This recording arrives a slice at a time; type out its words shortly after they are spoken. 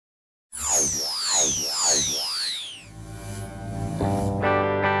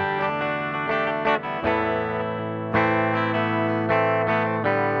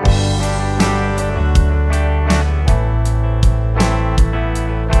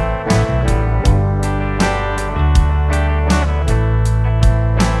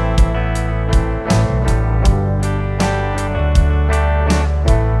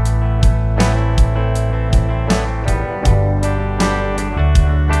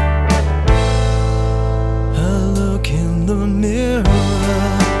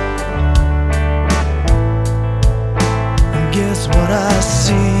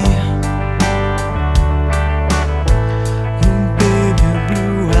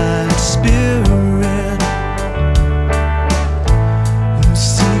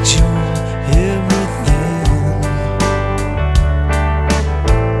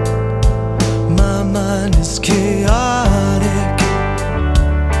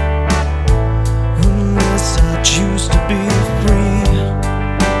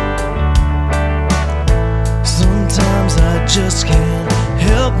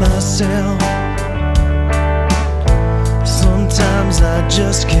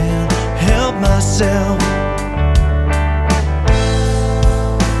just can't help myself.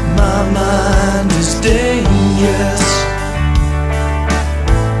 My mind is dangerous.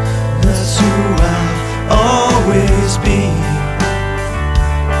 That's who I'll always be.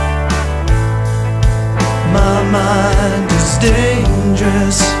 My mind is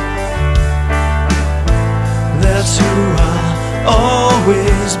dangerous. That's who I'll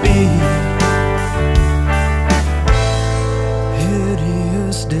always be.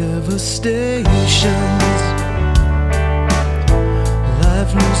 Hideous devastations,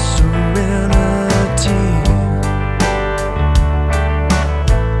 lifeless serenity.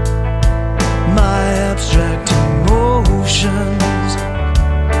 My abstract emotions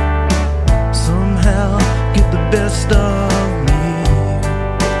somehow get the best of me.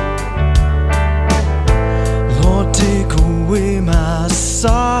 Lord, take away my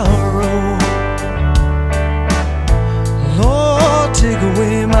sorrow. Lord, take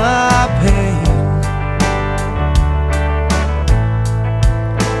away my pain.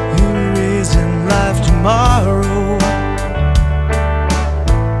 Erasing life tomorrow.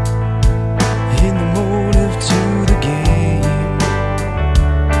 In the motive to the game.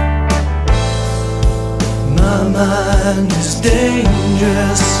 My mind is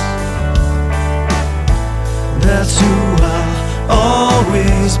dangerous. That's who I'll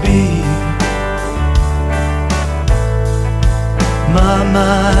always be. My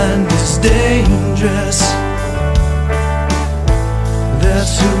mind is dangerous.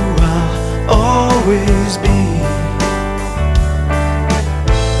 That's who I'll always be.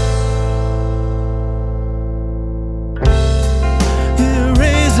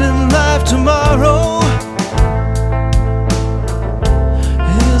 Erasing life tomorrow.